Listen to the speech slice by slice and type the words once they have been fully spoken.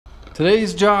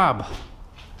Today's job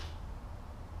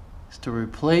is to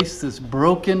replace this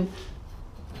broken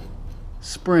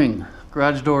spring,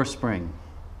 garage door spring.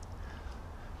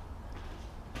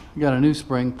 You got a new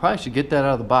spring. Probably should get that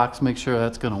out of the box, make sure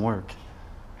that's going to work.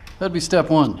 That'd be step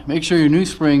one. Make sure your new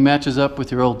spring matches up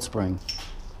with your old spring.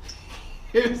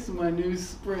 Here's my new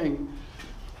spring.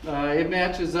 It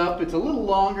matches up. It's a little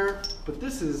longer, but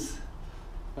this is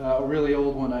a really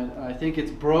old one. I think it's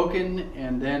broken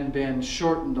and then been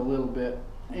shortened a little bit.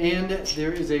 And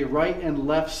there is a right and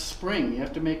left spring. You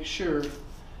have to make sure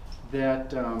that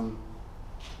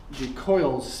the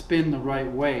coils spin the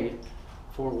right way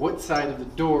for what side of the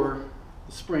door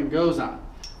the spring goes on.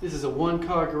 This is a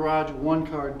one-car garage,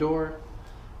 one-car door,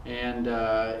 and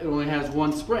it only has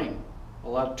one spring. A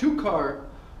lot of two-car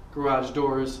garage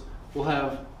doors will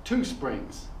have two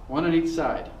springs, one on each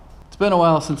side. It's been a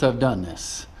while since I've done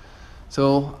this.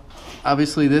 So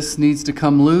obviously this needs to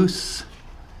come loose.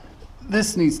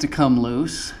 This needs to come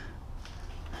loose.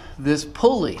 This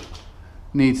pulley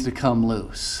needs to come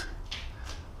loose.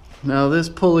 Now this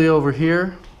pulley over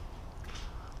here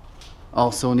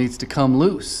also needs to come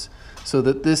loose so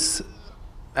that this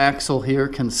axle here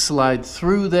can slide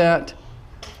through that,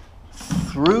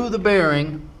 through the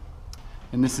bearing,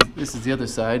 and this is the other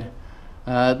side.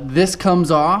 This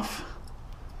comes off.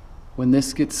 When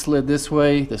this gets slid this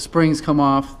way, the springs come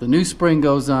off, the new spring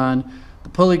goes on, the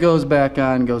pulley goes back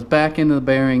on, goes back into the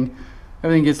bearing,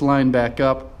 everything gets lined back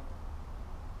up,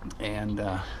 and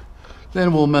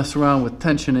then we'll mess around with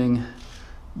tensioning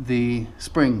the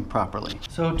spring properly.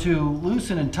 So to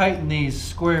loosen and tighten these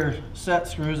square set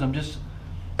screws, I'm just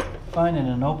finding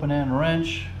an open end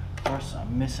wrench. Of course,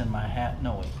 I'm missing my hat.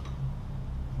 No, wait.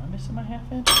 Am I missing my half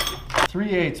inch?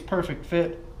 3/8 perfect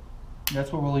fit.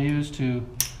 That's what we'll use to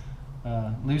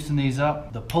loosen these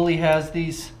up. The pulley has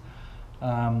these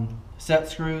set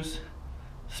screws.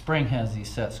 Spring has these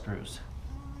set screws.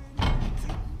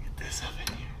 Get this up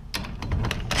in here.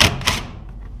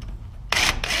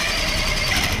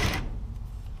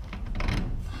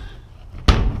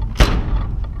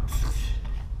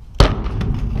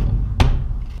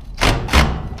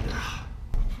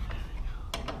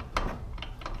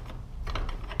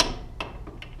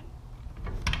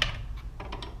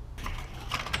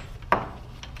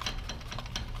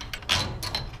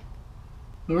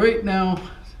 Right now,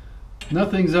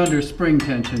 nothing's under spring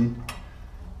tension,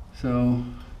 so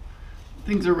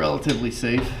things are relatively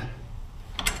safe.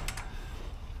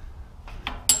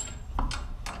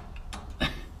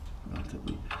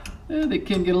 They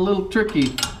can get a little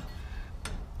tricky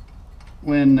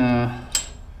when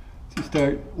you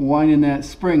start winding that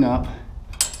spring up.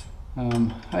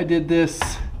 I did this,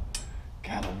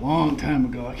 God, a long time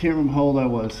ago. I can't remember how old I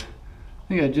was. I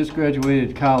think I just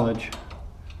graduated college.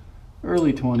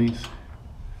 Early 20s,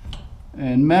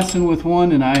 and messing with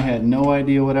one, and I had no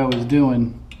idea what I was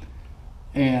doing,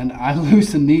 and I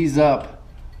loosened these up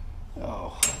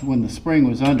when the spring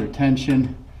was under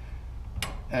tension,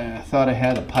 and I thought I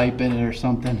had a pipe in it or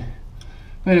something.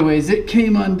 Anyways, it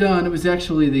came undone. It was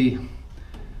actually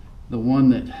the one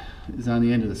that is on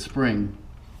the end of the spring.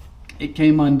 It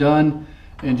came undone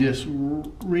and just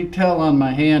wreaked hell on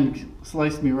my hand,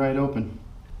 sliced me right open.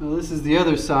 Now this is the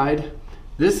other side.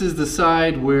 This is the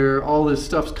side where all this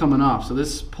stuff's coming off. So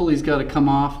this pulley's got to come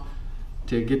off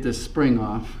to get this spring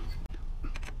off.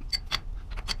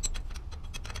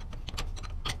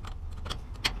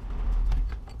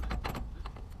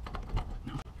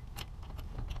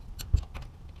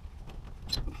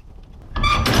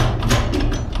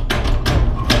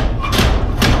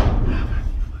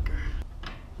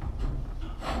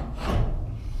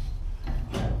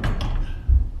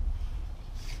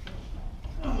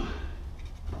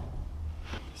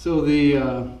 So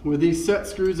where these set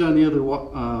screws on the other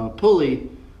pulley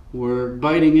were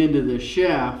biting into the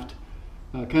shaft,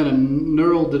 kind of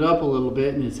knurled it up a little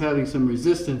bit, and it's having some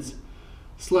resistance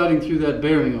sliding through that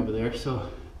bearing over there. So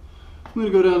I'm going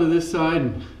to go down to this side,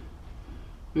 and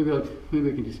maybe I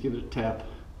can just give it a tap.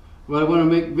 But I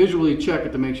want to visually check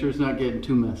it to make sure it's not getting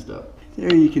too messed up.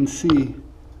 There you can see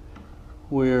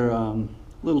where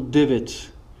little divots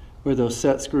where those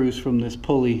set screws from this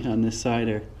pulley on this side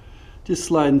are. Just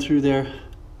sliding through there.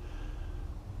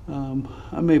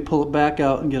 I may pull it back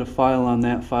out and get a file on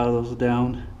that, file those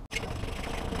down.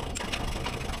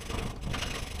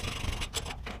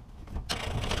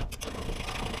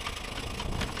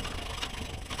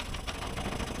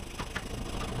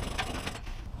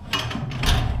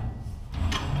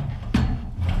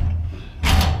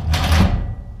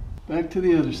 Back to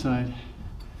the other side.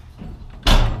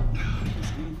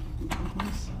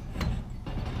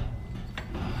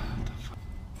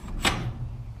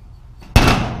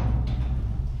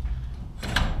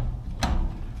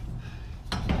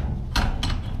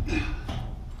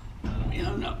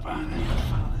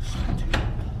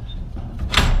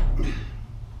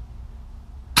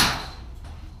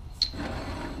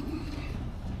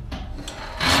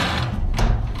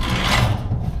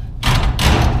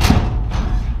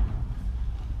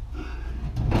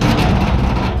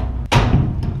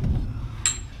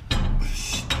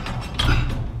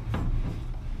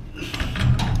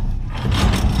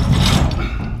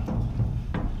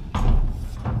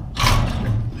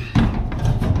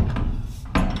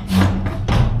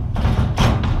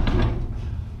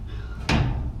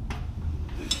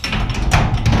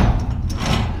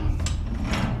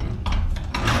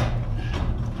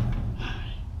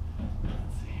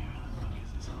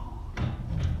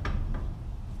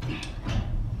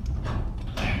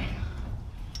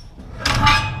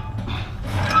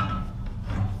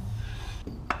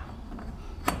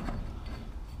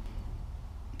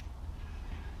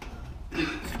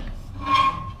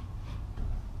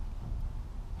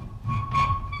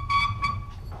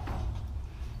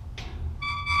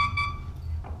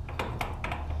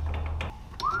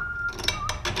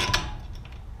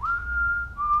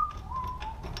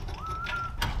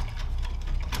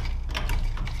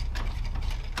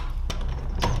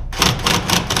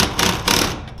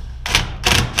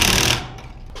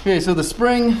 Okay, so the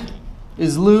spring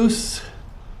is loose.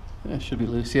 It should be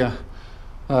loose, yeah.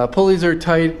 Pulleys are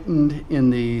tightened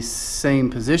in the same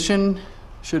position,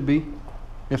 should be.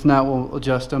 If not, we'll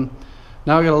adjust them.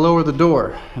 Now I gotta lower the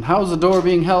door. And how's the door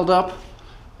being held up?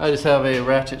 I just have a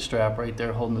ratchet strap right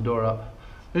there holding the door up.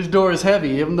 This door is heavy,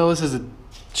 even though this is a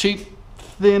cheap,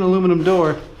 thin aluminum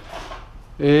door,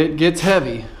 it gets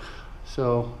heavy.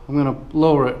 So I'm gonna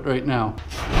lower it right now.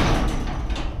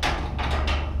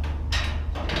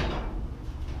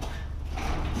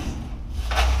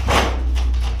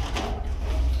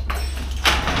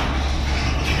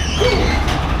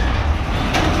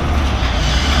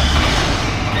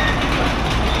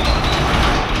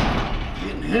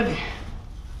 Getting heavy.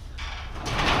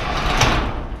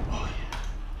 Oh, yeah.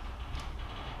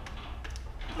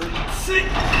 Let's see.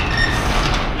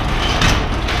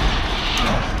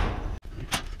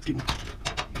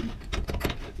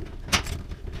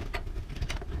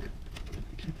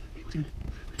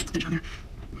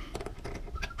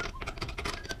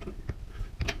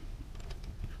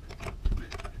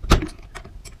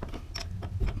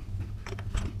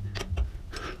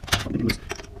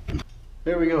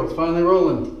 There we go, it's finally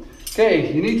rolling.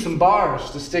 Okay, you need some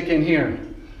bars to stick in here.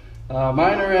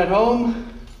 Mine are at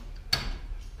home,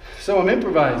 so I'm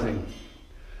improvising.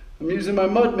 I'm using my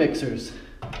mud mixers.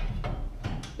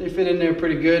 They fit in there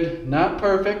pretty good, not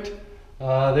perfect.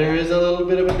 There is a little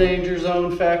bit of a danger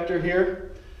zone factor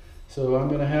here, so I'm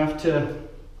gonna have to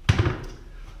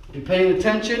be paying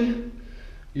attention.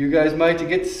 You guys might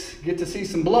get to see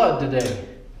some blood today.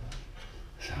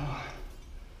 So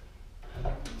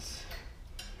let's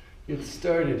get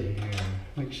started here.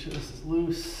 Make sure this is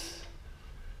loose.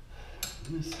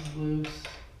 This is loose.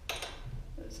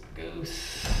 That's a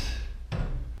goose.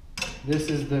 This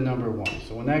is the number 1.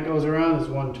 So when that goes around, it's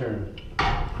 1 turn.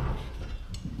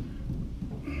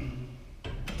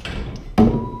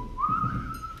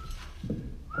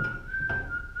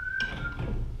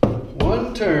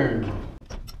 One turn.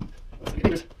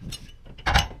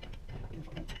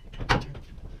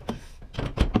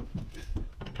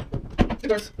 Two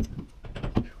turns.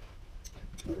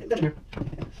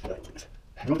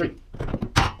 Number 3.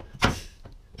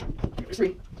 There's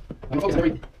 3. I'm gonna focus on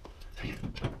 3.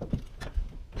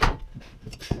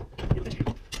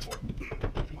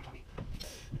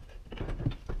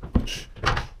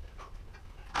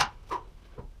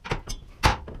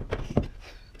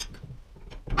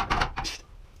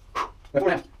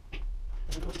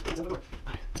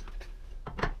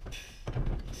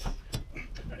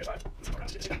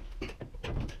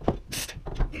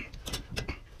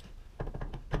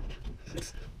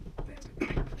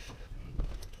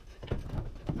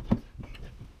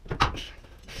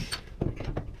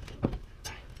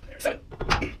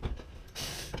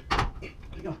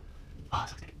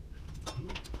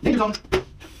 Danger zone.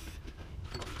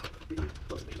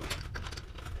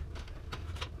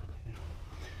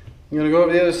 I'm going to go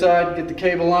over the other side, get the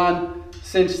cable on,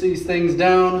 cinch these things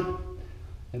down,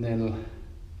 and then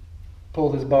pull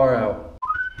this bar out.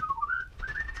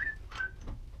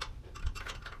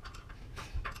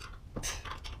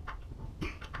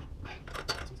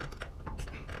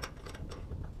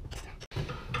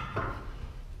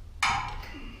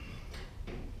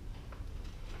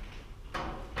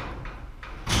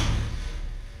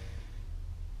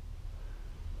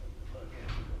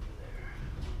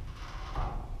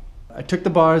 I took the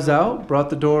bars out, brought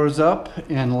the doors up,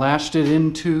 and lashed it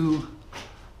into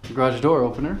the garage door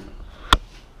opener.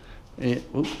 And,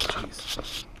 oops,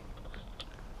 jeez.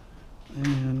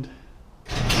 And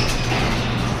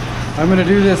I'm going to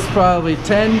do this probably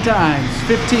 10 times,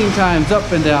 15 times, up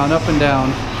and down, up and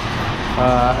down.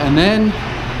 And then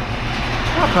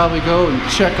I'll probably go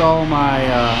and check all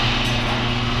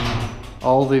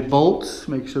the bolts,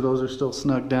 make sure those are still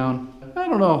snug down. I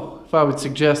don't know if I would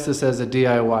suggest this as a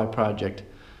DIY project.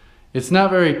 It's not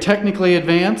very technically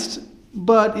advanced,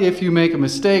 but if you make a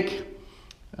mistake,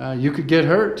 you could get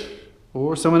hurt,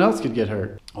 or someone else could get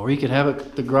hurt. Or you could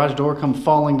have the garage door come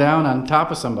falling down on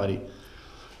top of somebody.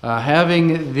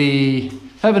 Having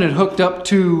it hooked up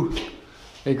to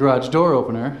a garage door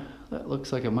opener, that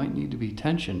looks like it might need to be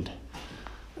tensioned.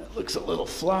 That looks a little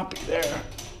floppy there.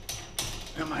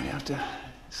 I might have to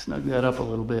snug that up a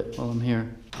little bit while I'm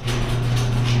here.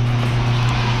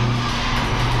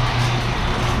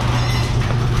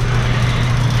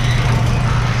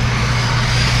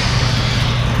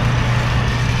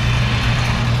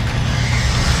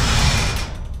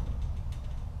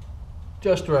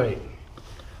 Just right.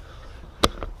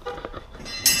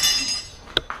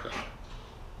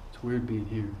 It's weird being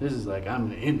here. This is like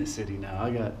I'm in the city now. I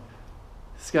got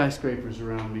skyscrapers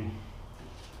around me.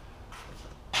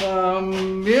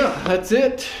 Yeah, that's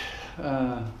it.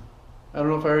 I don't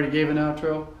know if I already gave an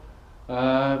outro.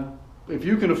 If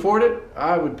you can afford it,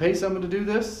 I would pay someone to do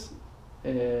this.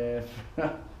 If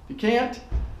you can't,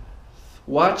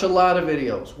 watch a lot of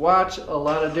videos. Watch a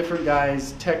lot of different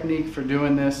guys' technique for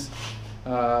doing this.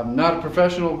 Not a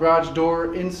professional garage door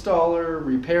installer,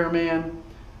 repairman,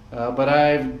 but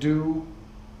I do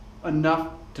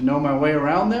enough to know my way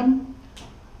around them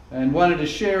and wanted to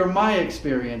share my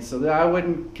experience, so that I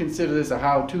wouldn't consider this a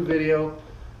how-to video.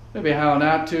 Maybe how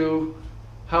not to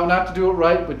do it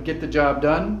right but get the job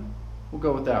done. We'll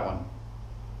go with that one.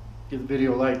 Give the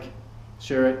video a like,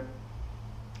 share it,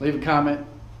 leave a comment,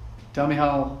 tell me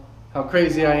how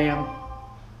crazy I am.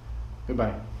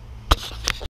 Goodbye.